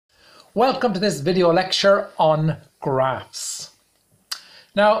Welcome to this video lecture on graphs.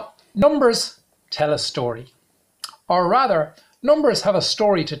 Now, numbers tell a story, or rather, numbers have a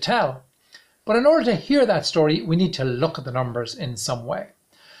story to tell. But in order to hear that story, we need to look at the numbers in some way.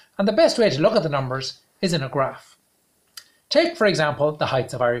 And the best way to look at the numbers is in a graph. Take, for example, the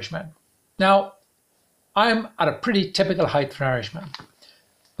heights of Irishmen. Now, I'm at a pretty typical height for an Irishman.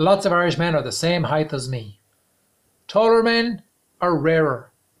 Lots of Irishmen are the same height as me. Taller men are rarer.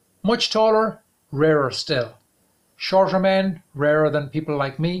 Much taller, rarer still. Shorter men, rarer than people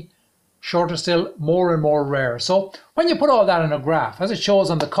like me. Shorter still, more and more rare. So when you put all that in a graph, as it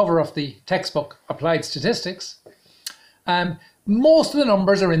shows on the cover of the textbook Applied Statistics, most of the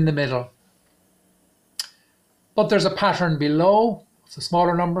numbers are in the middle. But there's a pattern below of the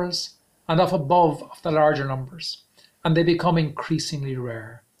smaller numbers and up above of the larger numbers. And they become increasingly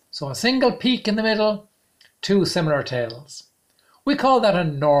rare. So a single peak in the middle, two similar tails. We call that a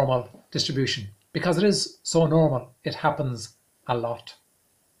normal distribution because it is so normal. It happens a lot.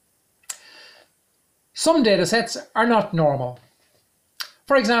 Some data sets are not normal.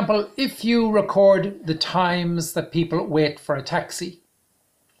 For example, if you record the times that people wait for a taxi,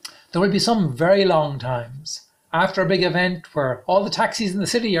 there will be some very long times. After a big event where all the taxis in the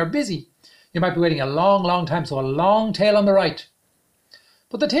city are busy, you might be waiting a long time, so a long tail on the right.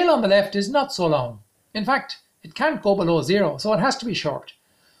 But the tail on the left is not so long. In fact, it can't go below zero, so it has to be short.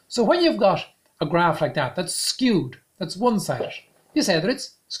 So when you've got a graph like that, that's skewed, that's one-sided, you say that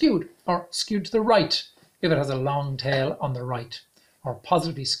it's skewed, or skewed to the right, if it has a long tail on the right, or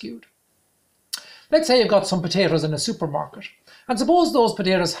positively skewed. Let's say you've got some potatoes in a supermarket, and suppose those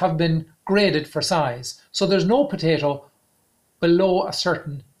potatoes have been graded for size, so there's no potato below a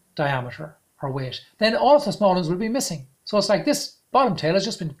certain diameter or weight. Then all of the small ones will be missing. So it's like this bottom tail has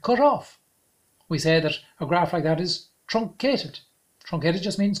just been cut off. We say that a graph like that is truncated. Truncated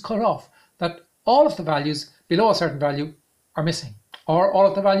just means cut off, that all of the values below a certain value are missing, or all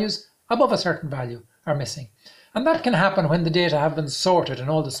of the values above a certain value are missing. And that can happen when the data have been sorted and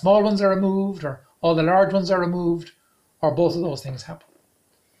all the small ones are removed, or all the large ones are removed, or both of those things happen.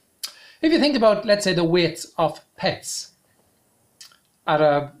 If you think about, let's say, the weights of pets at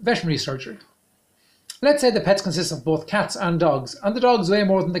a veterinary surgery. Let's say the pets consist of both cats and the dogs weigh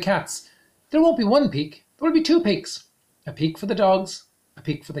more than the cats. There won't be one peak, there will be two peaks. A peak for the dogs, a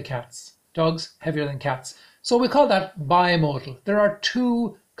peak for the cats. Dogs heavier than cats. So we call that bimodal. There are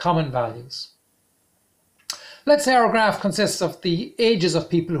two common values. Let's say our graph consists of the ages of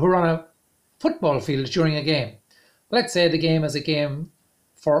people who are on a football field during a game. Let's say the game is a game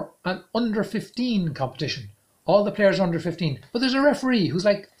for an under 15 competition. All the players are under 15. But there's a referee who's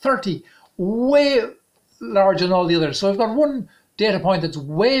like 30, way larger than all the others. So we've got one data point that's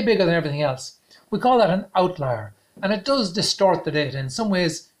way bigger than everything else. We call that an outlier, and it does distort the data. In some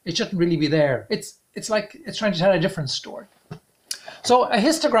ways, it shouldn't really be there. It's like it's trying to tell a different story. So a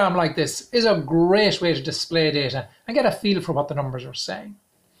histogram like this is a great way to display data and get a feel for what the numbers are saying.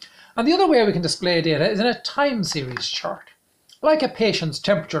 And the other way we can display data is in a time series chart, like a patient's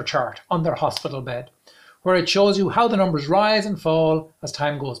temperature chart on their hospital bed, where it shows you how the numbers rise and fall as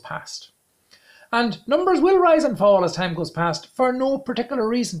time goes past. And numbers will rise and fall as time goes past for no particular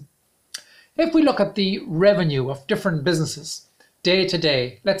reason. If we look at the revenue of different businesses day to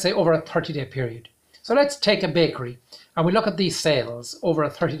day, let's say over a 30-day period. So let's take a bakery and we look at these sales over a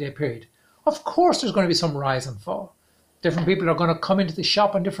 30-day period. Of course there's going to be some rise and fall. Different people are going to come into the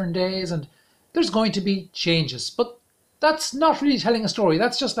shop on different days and there's going to be changes. But that's not really telling a story.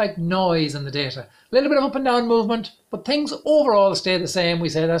 That's just like noise in the data. A little bit of up and down movement, but things overall stay the same. We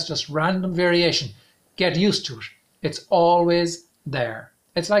say that's just random variation. Get used to it. It's always there.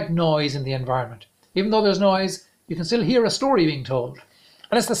 It's like noise in the environment. Even though there's noise, you can still hear a story being told.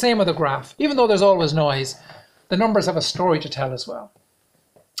 And it's the same with a graph. Even though there's always noise, the numbers have a story to tell as well.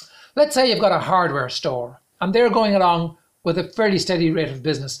 Let's say you've got a hardware store and they're going along with a fairly steady rate of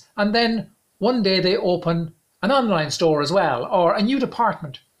business. And then one day they open an online store as well, or a new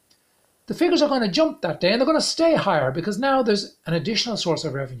department. The figures are going to jump that day and they're going to stay higher because now there's an additional source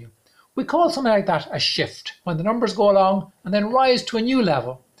of revenue. We call something like that a shift, when the numbers go along and then rise to a new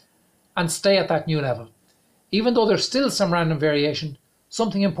level and stay at that new level. Even though there's still some random variation,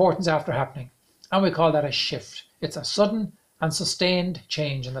 something important is after happening, and we call that a shift. It's a sudden and sustained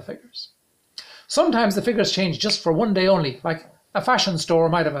change in the figures. Sometimes the figures change just for one day only, like a fashion store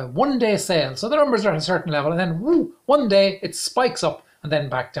might have a one-day sale, so the numbers are at a certain level, and then woo, one day it spikes up and then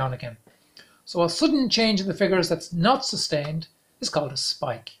back down again. So a sudden change in the figures that's not sustained is called a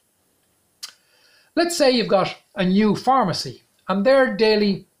spike. Let's say you've got a new pharmacy and their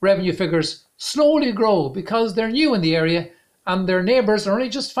daily revenue figures slowly grow because they're new in the area and their neighbours are only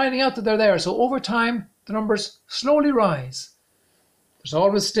just finding out that they're there. So over time, the numbers slowly rise. There's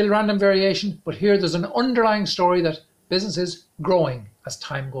always still random variation, but here there's an underlying story that business is growing as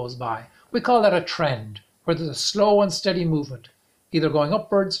time goes by. We call that a trend, where there's a slow and steady movement, either going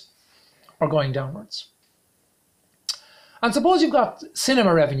upwards or going downwards. And suppose you've got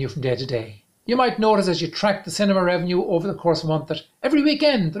cinema revenue from day to day. You might notice as you track the cinema revenue over the course of a month that every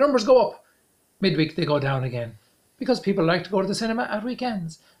weekend the numbers go up. Midweek they go down again, because people like to go to the cinema at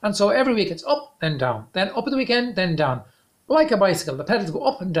weekends. And so every week it's up, then down, then up at the weekend, then down. Like a bicycle, the pedals go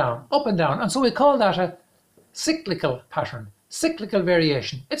up and down, up and down. And so we call that a cyclical pattern, cyclical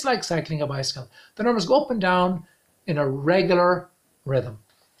variation. It's like cycling a bicycle. The numbers go up and down in a regular rhythm.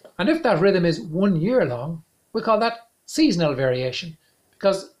 And if that rhythm is 1 year long, we call that seasonal variation,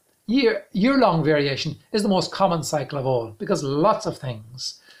 because year-long variation is the most common cycle of all, because lots of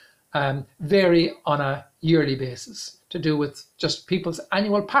things vary on a yearly basis to do with just people's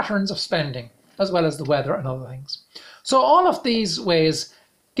annual patterns of spending, as well as the weather and other things. So all of these ways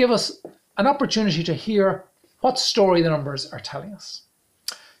give us an opportunity to hear what story the numbers are telling us.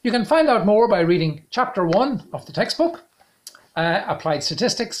 You can find out more by reading chapter 1 of the textbook, Applied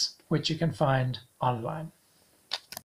Statistics, which you can find online.